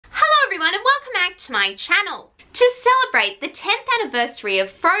back to my channel. To celebrate the 10th anniversary of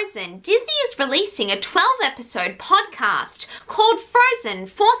Frozen, Disney is releasing a 12-episode podcast called Frozen: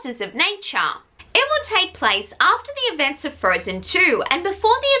 Forces of Nature. It will take place after the events of Frozen 2 and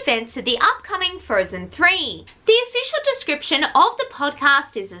before the events of the upcoming Frozen 3. The official description of the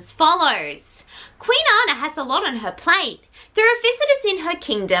podcast is as follows. Queen Anna has a lot on her plate. There are visitors in her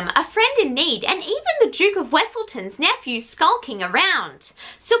kingdom, a friend in need, and even the Duke of Wesselton's nephew skulking around.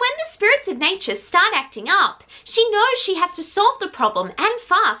 So when the spirits of nature start acting up, she knows she has to solve the problem and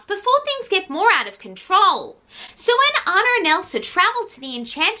fast before things get more out of control. So when Anna and Elsa travel to the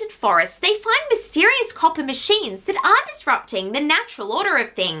enchanted forest, they find mysterious copper machines that are disrupting the natural order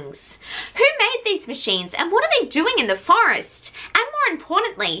of things. Who made these machines and what are they doing in the forest? And more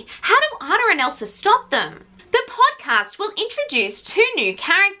importantly, how do Anna and Elsa stop them? The podcast will introduce two new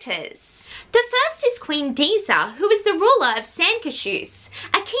characters. The first is Queen Disa, who is the ruler of Sandkashus,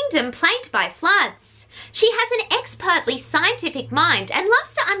 a kingdom plagued by floods. She has an expertly scientific mind and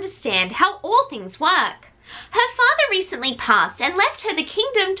loves to understand how all things work. Her father recently passed and left her the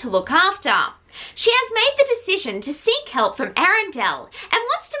kingdom to look after. She has made the decision to seek help from Arendelle and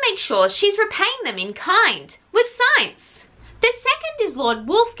wants to make sure she's repaying them in kind, with science. The second is Lord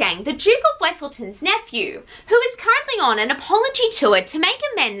Wolfgang, the Duke of Wesselton's nephew, who is currently on an apology tour to make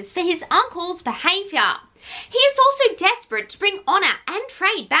amends for his uncle's behaviour. He is also desperate to bring honour and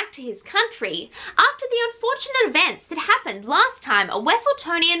trade back to his country after the unfortunate events that happened last time a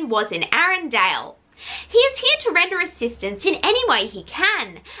Wesseltonian was in Arendelle. He is here to render assistance in any way he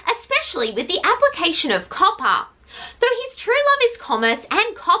can, especially with the application of copper. Though his true love is commerce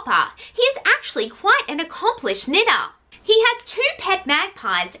and copper, he is actually quite an accomplished knitter. He has two pet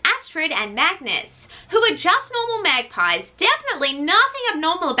magpies, Astrid and Magnus, who are just normal magpies, definitely nothing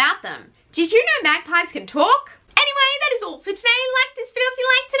abnormal about them. Did you know magpies can talk? Anyway, that is all for today. Like this video if you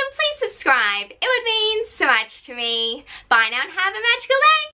liked it and please subscribe. It would mean so much to me. Bye now and have a magical day.